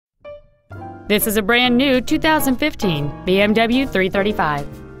This is a brand new 2015 BMW 335.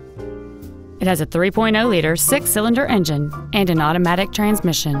 It has a 3.0-liter six-cylinder engine and an automatic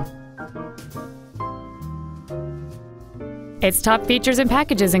transmission. Its top features and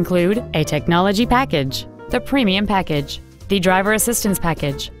packages include a technology package, the premium package, the driver assistance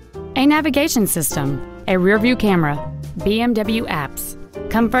package, a navigation system, a rear-view camera, BMW apps,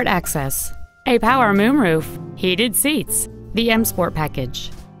 comfort access, a power moonroof, heated seats, the M Sport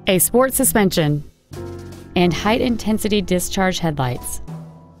package, a sport suspension, and high-intensity discharge headlights.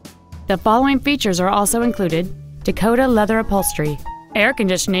 The following features are also included: Dakota leather upholstery, air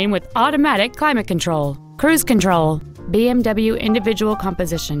conditioning with automatic climate control, cruise control, BMW individual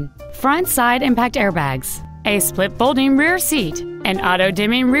composition, front side impact airbags, a split folding rear seat, an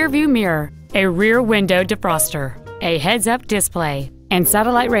auto-dimming rear view mirror, a rear window defroster, a heads-up display, and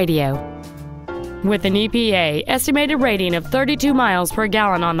satellite radio. With an EPA estimated rating of 32 miles per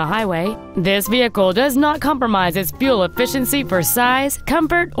gallon on the highway, this vehicle does not compromise its fuel efficiency for size,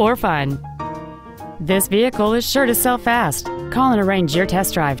 comfort, or fun. This vehicle is sure to sell fast. Call and arrange your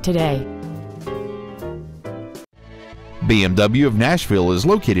test drive today. BMW of Nashville is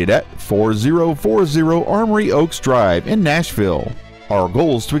located at 4040 Armory Oaks Drive in Nashville. Our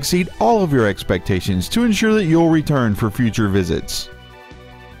goal is to exceed all of your expectations to ensure that you'll return for future visits.